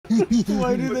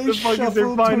Why do they the fuck is their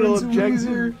shuffle final towards objective?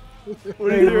 Weezer? What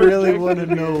They is their really objective want to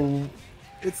here? know.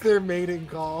 It's their mating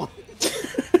call.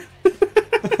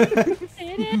 They're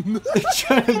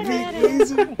trying to beat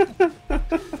Weezer.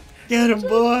 Get him,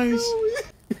 boys.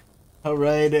 All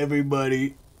right,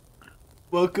 everybody.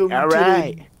 Welcome All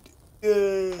right.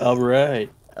 to All right.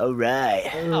 All right.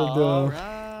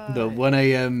 the 1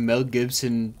 a.m. Mel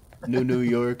Gibson, New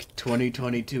York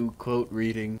 2022 quote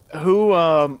reading. Who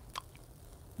are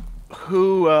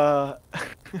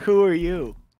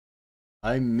you?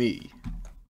 I'm me.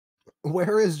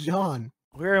 Where is John?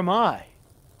 Where am I?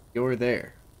 You're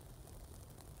there.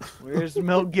 Where's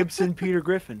Mel Gibson, Peter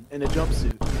Griffin in a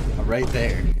jumpsuit? Right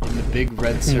there, in the big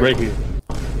red circle. Right here.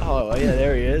 Oh yeah,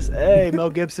 there he is. Hey, Mel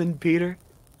Gibson, Peter.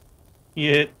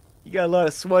 Yeah. You got a lot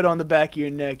of sweat on the back of your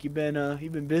neck. You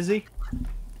been busy?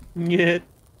 Yeah.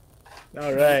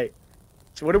 All right.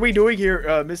 So what are we doing here,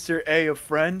 Mr. A, a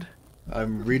friend?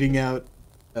 I'm reading out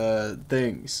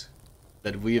things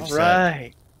that we have All said.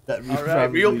 right. That we All right.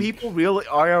 probably, Real people, real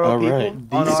IRL All people right.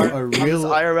 on These our are on this real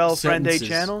IRL Friend A sentences.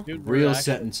 channel. Dude, we're Real actually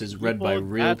sentences read by people?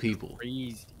 real That's people.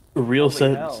 Crazy. Real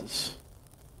Holy hell. sentences.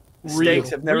 Stakes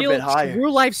have never Real been higher.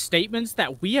 true life statements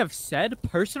that we have said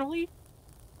personally.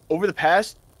 Over the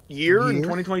past year in Year?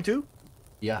 2022.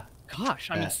 Yeah. Gosh,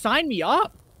 I mean, Yeah. sign me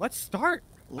up. Let's start.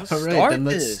 Let's All right, start then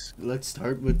this. let's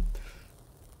start with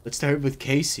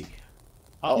Casey.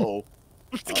 Uh-oh.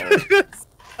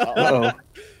 Uh-oh.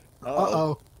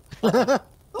 Uh-oh.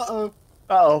 Uh-oh.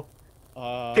 Uh-oh.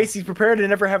 Casey's prepared to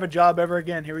never have a job ever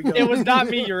again. Here we go. It was not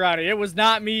me, Your Honor. It was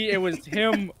not me. It was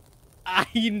him. I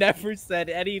never said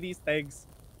any of these things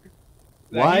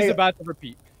that Why- he's about to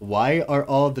repeat. Why are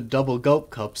all the double gulp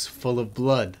cups full of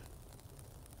blood?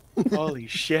 Holy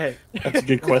shit. That's a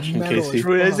good question, Metal Casey.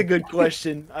 True, it is a good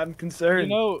question. I'm You concerned.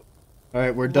 know, All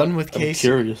right, we're done with I'm Casey.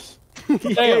 curious.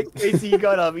 Yeah, Casey, you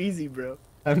got off easy, bro.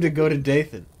 Time to go to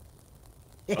Dathan.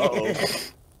 Uh-oh.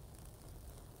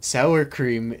 Sour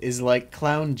cream is like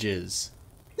clown jizz.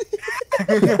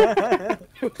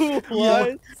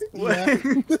 what? Yeah.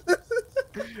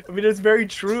 I mean, it's very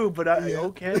true, but Yeah.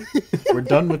 okay. We're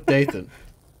done with Dathan.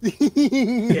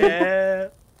 Yeah.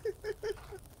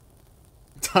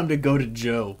 Time to go to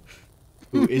Joe,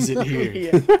 who isn't here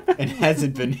Yeah. and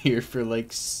hasn't been here for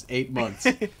like 8 months.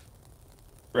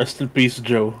 Rest in peace,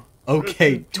 Joe.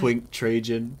 Okay, Twink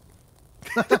Trajan.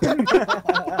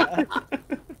 Yeah,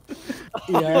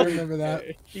 I remember that.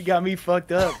 You got me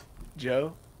fucked up,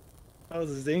 Joe. That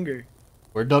was a zinger.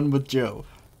 We're done with Joe.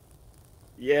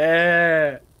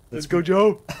 Yeah. Let's go,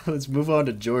 Joe. Let's move on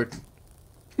to Jordan.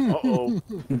 Uh-oh.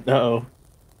 Uh-oh.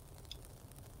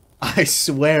 I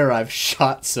swear I've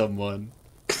shot someone.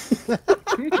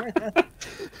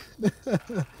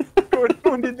 Jordan,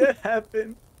 when did that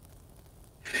happen?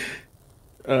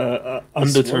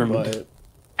 Undetermined.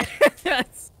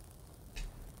 That's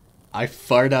I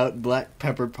fart out black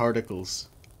pepper particles.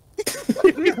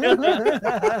 Jordan, you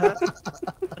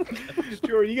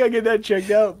gotta get that checked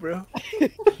out, bro. you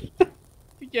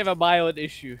have a mild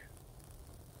issue.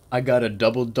 I got a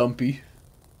double dumpy.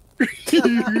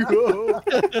 Jordan,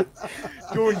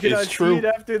 can I It's true. see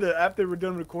it after we're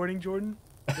done recording, Jordan?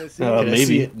 Can I see it? Can I see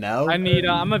Maybe. it now? I need.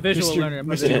 I'm a visual Mr. learner.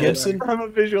 I'm a Mr. visual Gibson? learner. I'm a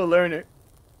visual learner.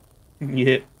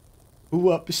 Yeah. Who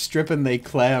up stripping they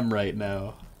clam right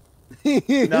now?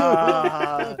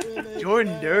 Nah,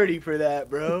 Jordan dirty for that,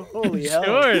 bro. Holy hell.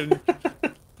 Jordan.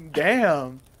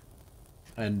 Damn.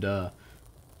 And the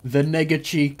nega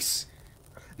cheeks.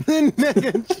 The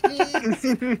nigga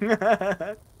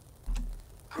cheese.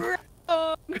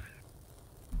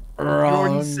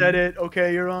 Jordan said it.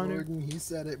 Okay, Your Honor. Jordan, he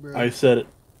said it, bro. I said it.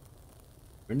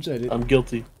 Jordan said it. I'm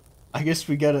guilty. I guess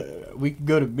we can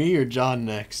go to me or John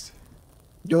next.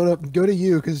 Go to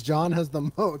you, because John has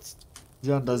the most.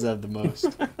 John does have the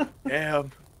most.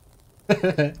 Damn.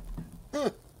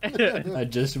 I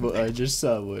just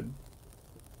saw one.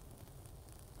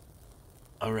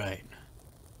 All right.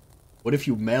 What if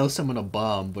you mail someone a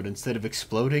bomb, but instead of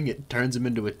exploding, it turns them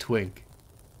into a twink?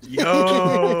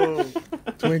 Yo.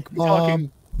 Twink You bomb.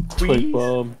 talking Quick Queens?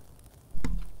 bomb.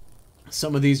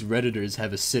 Some of these redditors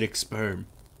have acidic sperm.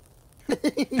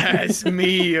 That's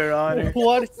me, Your Honor.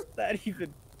 What is that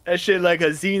even? That shit like a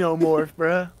xenomorph,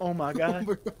 bruh. Oh my god.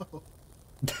 Bro.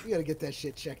 You gotta get that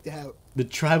shit checked out. The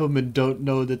tribal-men don't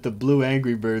know that the blue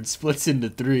Angry Bird splits into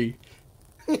 3.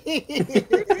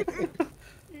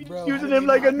 Bro, Using how him do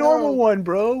like you a not normal know? one,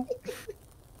 bro.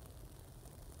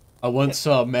 I once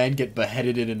saw a man get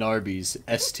beheaded in an Arby's.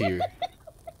 S tier.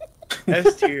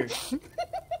 S tier.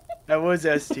 That was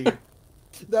S tier.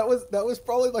 That was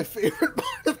probably my favorite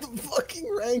part of the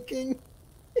fucking ranking.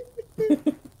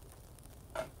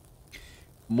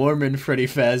 Mormon Freddy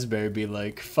Fazbear be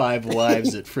like 5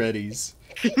 wives at Freddy's.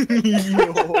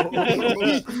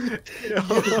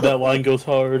 That line goes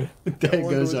hard. That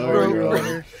one goes goes hard, hard, Your Your Honor.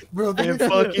 Honor. Bro, Man,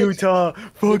 fuck Utah.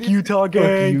 Fuck Utah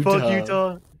gang. Fuck Utah.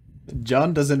 Utah.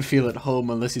 John doesn't feel at home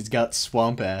unless he's got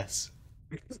swamp ass.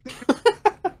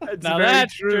 That's Now very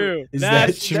that's true. Is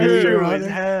That's that true, Your True Honor? as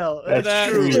hell. That's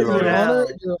true true, as Your Your hell. Honor,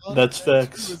 Your Honor. That's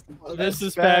facts. This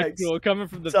is facts. factual coming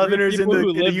from the Southerners three in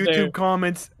people the who live YouTube there.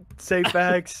 comments say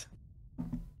facts.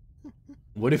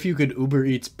 What if you could Uber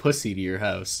Eats pussy to your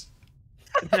house?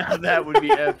 Now that would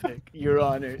be epic, Your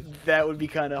Honor. That would be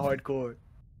kind of hardcore.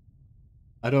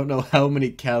 I don't know how many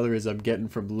calories I'm getting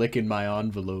from licking my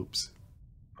envelopes.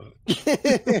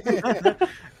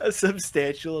 A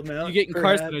substantial amount. You getting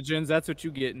perhaps. carcinogens? That's what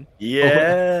you getting.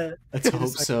 Yeah. Let's hope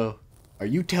so. Are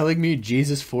you telling me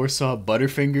Jesus foresaw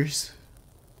Butterfingers?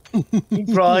 He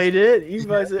probably did. He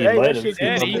probably said, He hey, might that have. shit He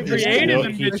Yeah, tastes he probably good. did. created You know,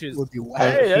 them he- bitches. Would be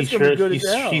whack. Hey, that's he gonna be good as he,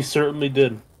 hell. he certainly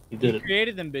did. He did He it.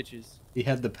 created them bitches. He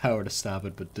had the power to stop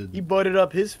it, but He didn't. butted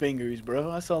up his fingers,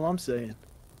 bro. That's all I'm saying.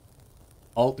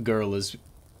 Alt girl is...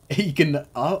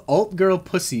 Alt girl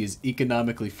pussy is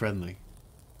economically friendly.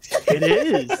 It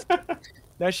is.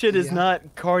 That shit is Yeah.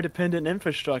 not car dependent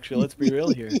infrastructure. Let's be real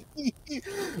here.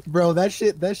 Bro, that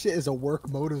shit is a work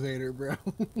motivator, bro.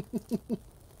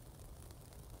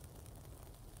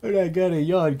 But I gotta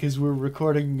yawn because we're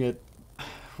recording at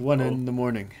 1 in the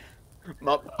morning.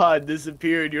 My pod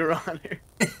disappeared, Your Honor.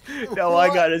 Now I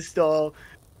gotta stall.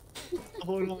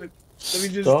 Hold on. Let me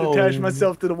just Stall. attach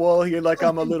myself to the wall here like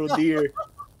I'm a little deer.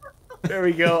 There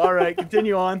we go. All right,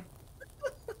 continue on.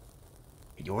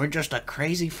 You're just a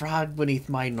crazy frog beneath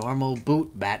my normal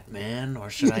boot, Batman. Or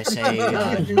should I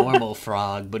say, normal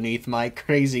frog beneath my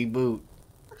crazy boot.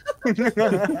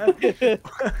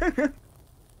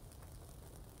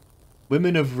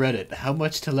 Women of Reddit, how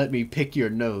much to let me pick your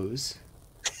nose?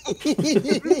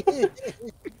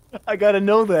 I gotta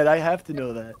know that. I have to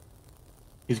know that.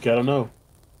 He's got to know.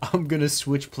 I'm gonna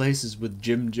switch places with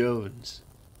Jim Jones.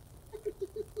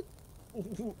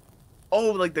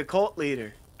 Oh, like the cult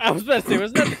leader. I was about to say,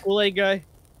 wasn't that the Kool-Aid guy?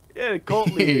 Yeah, the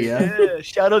cult leader. Yeah. Yeah.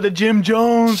 Shout out to Jim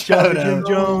Jones. Shout out to Jim out.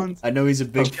 Jones. I know he's a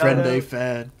big Shout Friend out. Day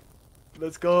fan.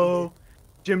 Let's go.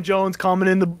 Jim Jones,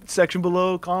 comment in the section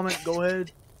below. Comment. Go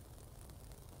ahead.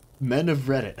 Men of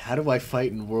Reddit, how do I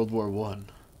fight in World War One?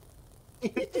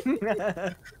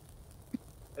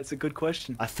 That's a good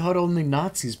question. I thought only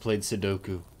Nazis played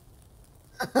Sudoku.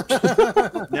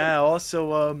 Now,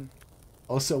 also,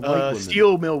 Also, white women.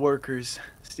 steel mill workers.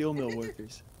 Steel mill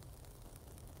workers.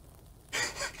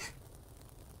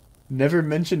 Never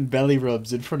mention belly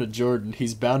rubs in front of Jordan.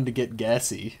 He's bound to get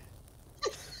gassy.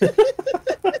 Is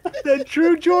that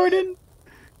true, Jordan?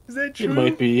 Is that It true?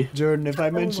 might be. Jordan, if I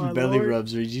Oh, mention my belly Lord.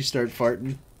 rubs, would you start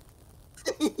farting?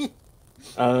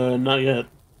 Not yet.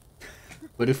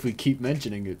 What if we keep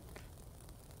mentioning it?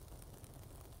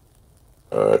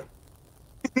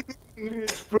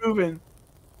 It's proven.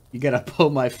 You gotta pull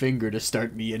my finger to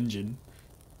start the engine.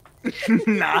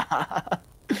 Nah.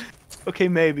 Okay,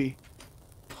 maybe.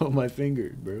 Pull my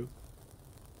finger, bro.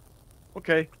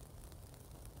 Okay.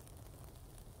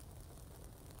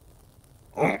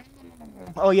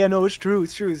 Oh yeah, no, it's true.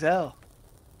 It's true as hell.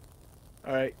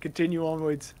 All right, continue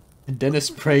onwards.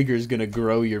 Dennis Prager's gonna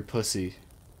grow your pussy.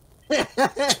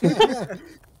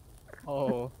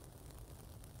 Oh.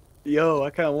 Yo, I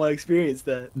kind of want to experience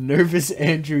that. Nervous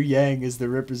Andrew Yang is the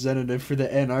representative for the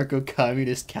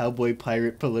anarcho-communist cowboy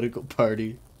pirate political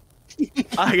party.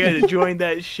 I gotta join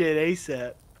that shit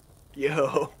ASAP.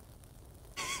 Yo.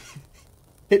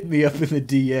 Hit me up in the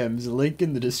DMs, link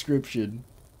in the description.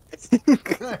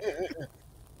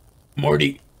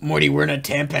 Morty, we're in a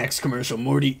Tampax commercial,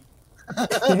 Morty.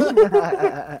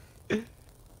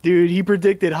 Dude, he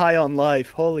predicted high on life.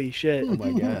 Holy shit. Oh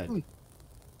my god.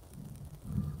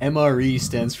 MRE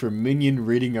stands for Minion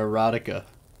Reading Erotica.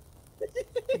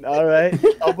 All right,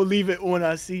 I'll believe it when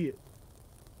I see it.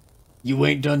 You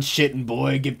ain't done shitting,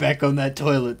 boy. Get back on that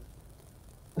toilet.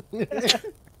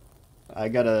 I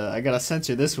gotta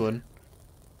censor this one.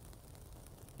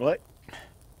 What?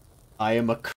 I am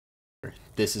a c***er.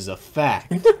 This is a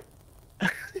fact.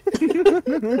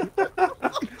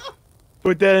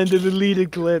 Put that into the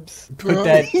deleted clips. Put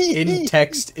that in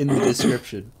text in the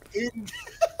description.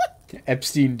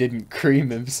 Epstein didn't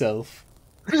cream himself.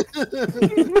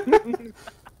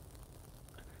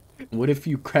 What if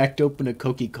you cracked open a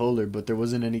Coca-Cola, but there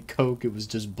wasn't any Coke, it was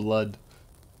just blood?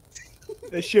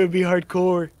 That should be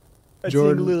hardcore. I'd sing a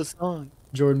Jordan. little song.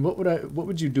 Jordan, what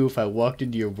would you do if I walked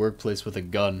into your workplace with a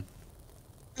gun?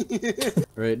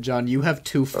 Right, John, you have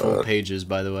 2 full pages,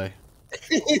 by the way.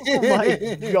 Oh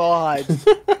my god.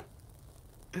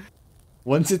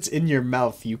 Once it's in your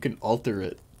mouth, you can alter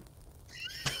it.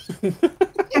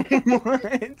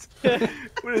 What?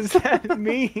 What does that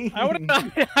mean?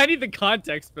 I need the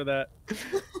context for that.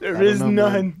 There I is don't know,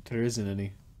 man. none. There isn't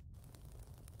any.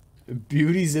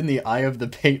 Beauty's in the eye of the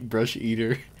paintbrush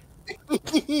eater. No,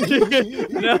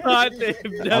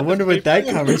 I wonder what that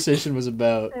conversation was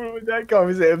about. What was that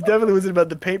conversation? It definitely wasn't about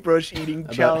the paintbrush eating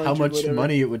About challenge. how or much whatever.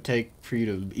 money it would take for you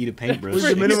to eat a paintbrush. What's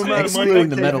the minimum amount of money Excluding it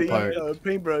the takes metal to eat part. a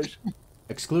paintbrush?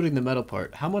 Excluding the metal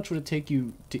part. How much would it take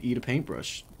you to eat a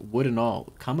paintbrush? Wood and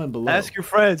all. Comment below. Ask your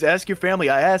friends. Ask your family.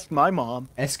 I asked my mom.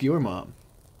 Ask your mom.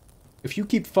 If you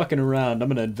keep fucking around, I'm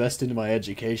gonna invest into my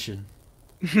education.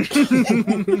 You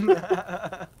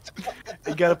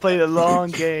gotta play the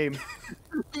long game.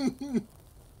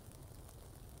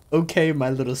 Okay,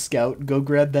 my little scout, go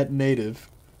grab that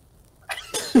native.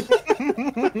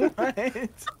 What?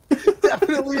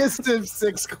 Definitely a Civ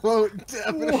 6 quote.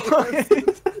 Definitely. What?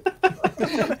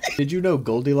 Did you know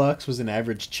Goldilocks was an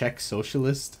average Czech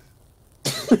socialist?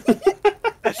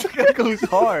 That goes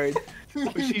hard.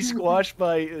 Was she squashed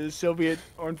by Soviet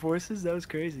armed forces? That was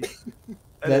crazy.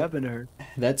 That happened to her.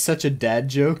 That's such a dad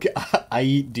joke. I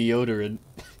eat deodorant.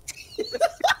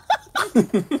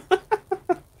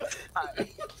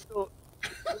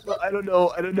 I don't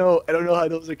know how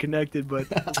those are connected, but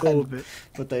we'll go with it.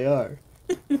 But they are.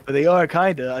 But they are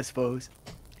kinda, I suppose.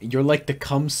 You're like the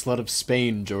cum slut of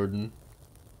Spain, Jordan.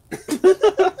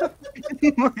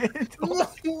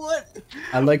 What?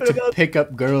 I like to pick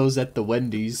up girls at the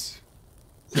Wendy's.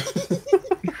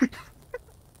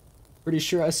 Pretty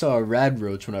sure I saw a rad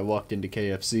roach when I walked into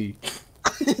KFC.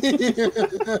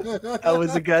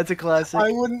 That's a classic.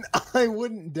 I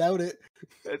wouldn't doubt it.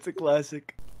 That's a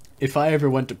classic. If I ever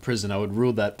went to prison, I would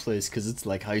rule that place because it's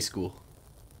like high school.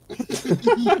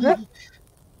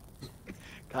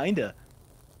 Kinda.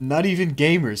 Not even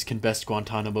gamers can best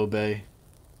Guantanamo Bay.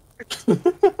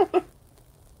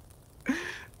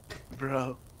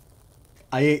 Bro.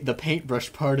 I ate the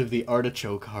paintbrush part of the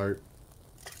artichoke heart.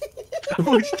 That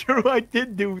was true, I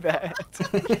did do that.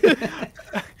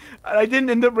 I didn't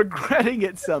end up regretting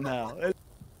it somehow.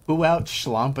 Who out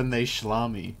schlompen they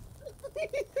schlommy?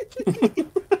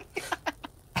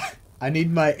 I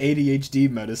need my ADHD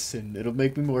medicine. It'll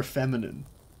make me more feminine.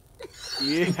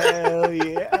 Yeah, hell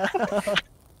yeah.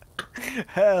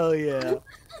 Hell yeah.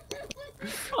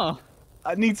 Huh.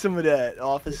 I need some of that,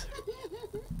 officer.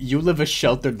 You live a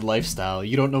sheltered lifestyle.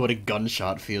 You don't know what a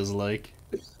gunshot feels like.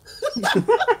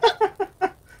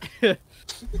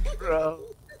 Bro.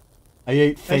 I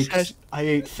ate That's-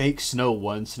 fake snow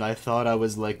once and I thought I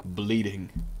was like bleeding.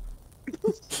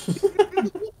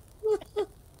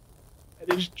 That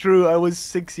is true, I was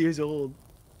 6 years old.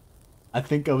 I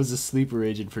think I was a sleeper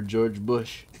agent for George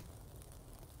Bush.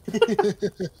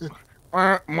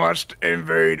 Must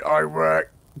invade Iraq.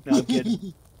 No, I'm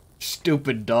kidding.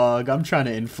 Stupid dog. I'm trying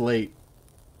to inflate.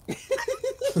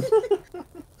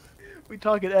 We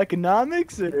talking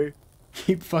economics or?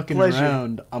 Keep fucking Pleasure.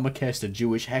 around. I'ma cast a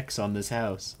Jewish hex on this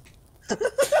house. I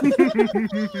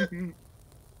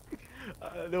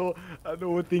know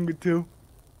a thing or two.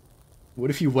 What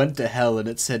if you went to hell and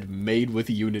it said made with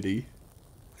unity?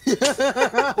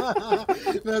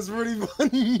 That's pretty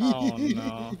funny. Oh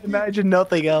no. Imagine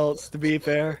nothing else, to be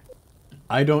fair.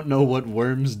 I don't know what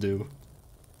worms do.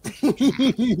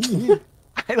 I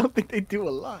don't think they do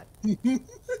a lot.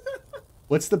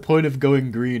 What's the point of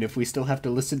going green if we still have to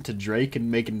listen to Drake and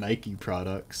make Nike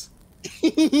products?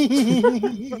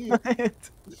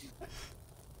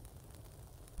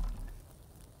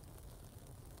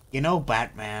 You know,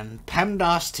 Batman,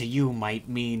 PEMDAS to you might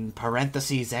mean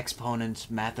parentheses, exponents,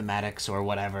 mathematics, or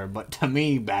whatever, but to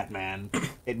me, Batman,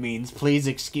 it means please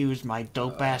excuse my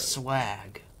dope-ass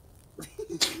swag.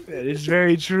 That is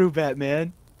very true,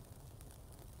 Batman.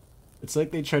 It's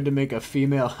like they tried to make a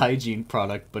female hygiene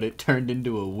product, but it turned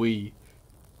into a Wii.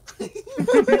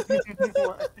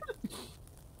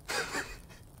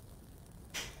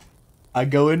 I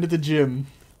go into the gym,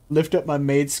 lift up my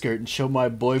maid skirt and show my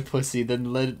boy pussy, then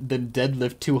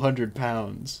deadlift 200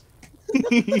 pounds.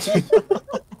 That's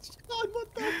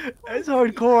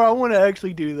hardcore. I want to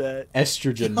actually do that.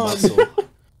 Estrogen muscle.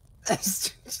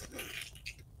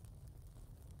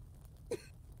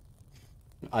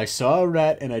 I saw a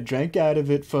rat and I drank out of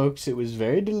it, folks. It was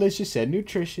very delicious and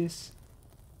nutritious.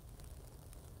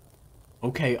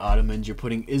 Okay, Ottomans, you're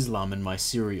putting Islam in my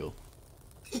cereal.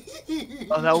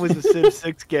 Oh, that was a Civ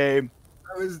 6 game.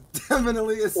 That was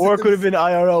definitely a Or it could have been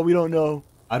IRL. We don't know.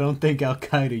 I don't think Al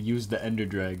Qaeda used the Ender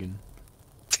Dragon.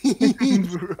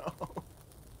 Bro.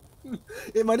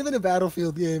 It might have been a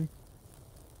Battlefield game.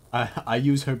 I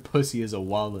use her pussy as a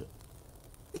wallet.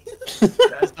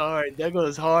 That's hard. That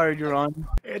goes hard, Your Honor.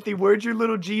 Anthony, where'd your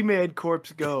little G-Man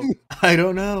corpse go? I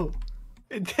don't know.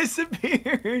 It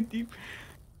disappeared.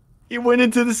 He went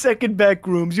into the second back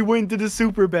rooms. You went into the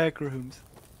super back rooms.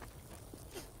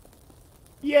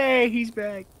 Yay, he's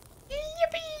back.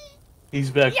 He's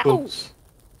back, Yo! folks.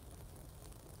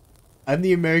 I'm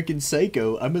the American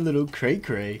Psycho. I'm a little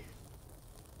cray-cray.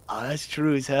 Oh, that's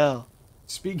true as hell.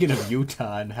 Speaking of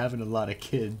Utah and having a lot of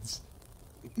kids,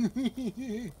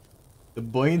 the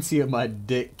buoyancy of my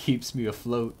dick keeps me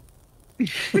afloat.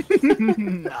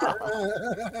 Nah.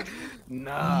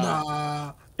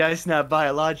 Nah. That's not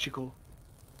biological.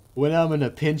 When I'm in a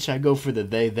pinch, I go for the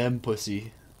they-them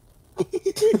pussy.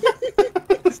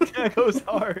 That goes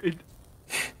hard.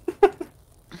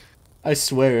 I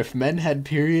swear, if men had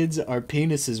periods, our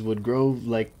penises would grow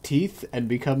like teeth and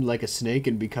become like a snake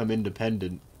and become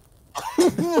independent.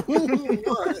 What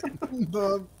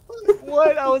the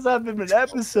What? I was having an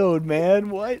episode,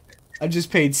 man. What? I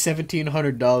just paid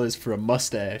 $1,700 for a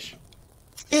mustache.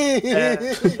 fuck?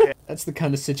 That's the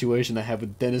kind of situation I have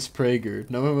with Dennis Prager.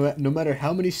 No matter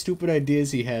how many stupid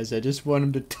ideas he has, I just want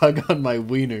him to tug on my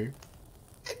wiener.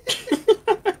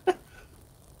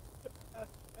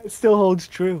 It still holds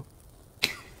true.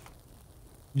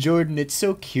 Jordan, it's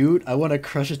so cute. I want to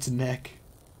crush its neck.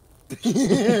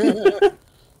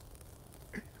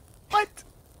 What?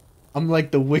 I'm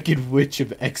like the Wicked Witch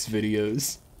of X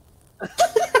videos.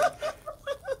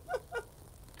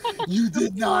 You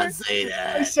did not say I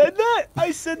that. said that?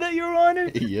 I said that, Your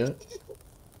Honor? Yeah.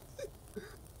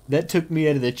 That took me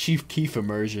out of the Chief Keef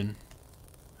immersion.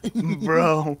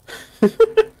 Bro.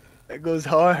 That goes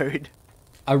hard.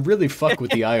 I really fuck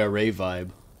with the IRA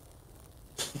vibe.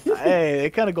 Hey, they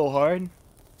kind of go hard.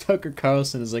 Tucker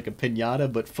Carlson is like a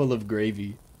piñata, but full of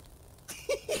gravy.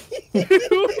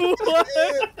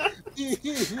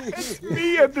 It's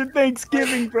me after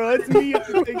Thanksgiving, bro. It's me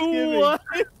after Thanksgiving. What?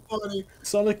 Funny.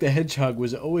 Sonic the Hedgehog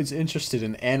was always interested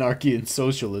in anarchy and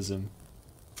socialism.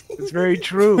 It's very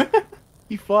true.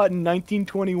 He fought in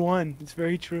 1921. It's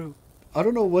very true. I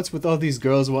don't know what's with all these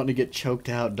girls wanting to get choked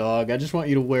out, dog. I just want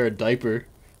you to wear a diaper.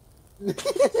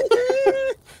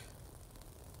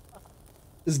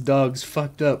 This dog's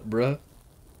fucked up, bruh.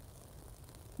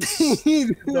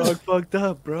 Dog fucked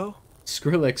up, bro.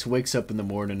 Skrillex wakes up in the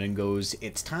morning and goes,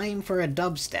 "It's time for a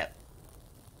dubstep."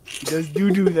 He does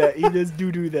do that. He does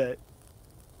do that.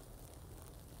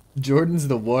 Jordan's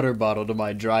the water bottle to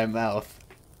my dry mouth.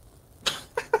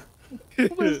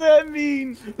 What does that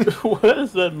mean? What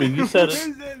does that mean? You said What it.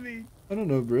 does that mean? I don't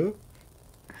know, bro.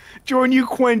 Jordan, you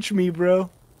quench me,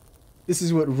 bro. This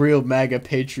is what real MAGA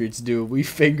patriots do. We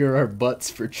finger our butts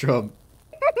for Trump.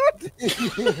 You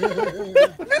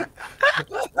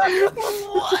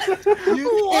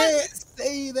can't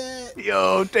say that.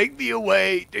 Yo, take me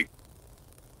away.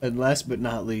 And last but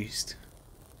not least,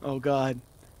 Oh, God.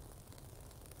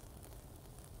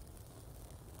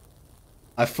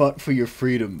 I fought for your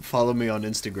freedom. Follow me on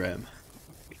Instagram.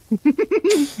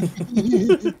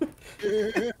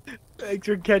 Thanks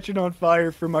for catching on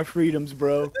fire for my freedoms,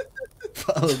 bro.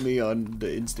 Follow me on the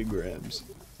Instagrams.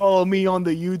 Follow me on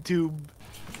the YouTube.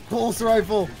 Pulse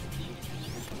rifle.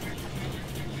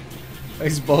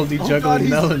 Ice Baldy Oh, juggling God, he's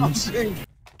melons. jumping.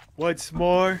 What's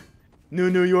more,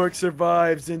 New York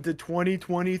survives into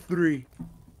 2023.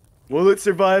 Will it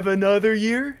survive another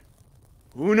year?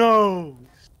 Who knows?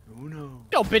 Who knows?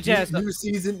 Yo, bitch ass.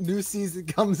 New season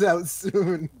comes out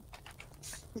soon.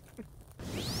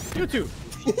 YouTube.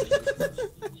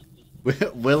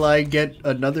 Will I get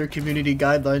another community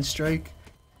guideline strike?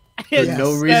 For Yes,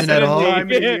 no reason at all?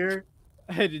 Time of year?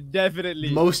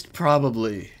 Definitely. Most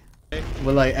probably.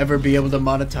 Will I ever be able to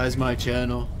monetize my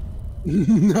channel?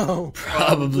 No.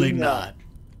 Probably not.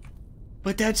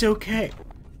 But that's okay.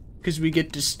 Because we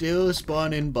get to still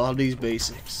spawn in Baldi's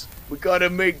Basics. We gotta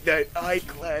make that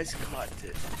high-class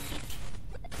content.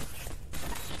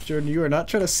 Jordan, you are not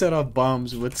trying to set off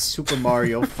bombs with Super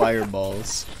Mario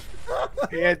fireballs.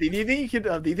 Hey, Anthony, do you think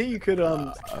you could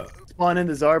spawn in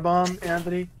the Zarbomb,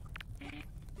 Anthony?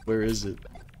 Where is it?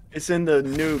 It's in the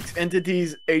nukes.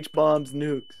 Entities, H-bombs,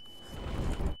 nukes.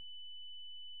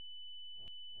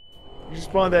 You just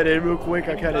spawn that in real quick.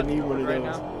 I kind of need one of Right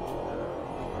those. now.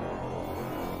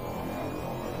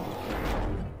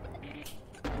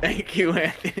 Thank you,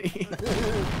 Anthony.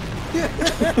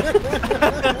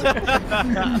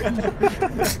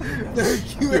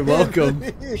 Thank you, You're welcome.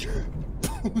 Anthony.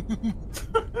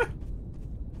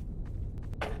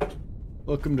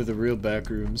 Welcome to the real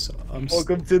Backrooms.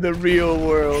 Welcome to the real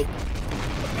world.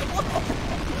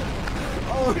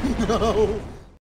 Oh no.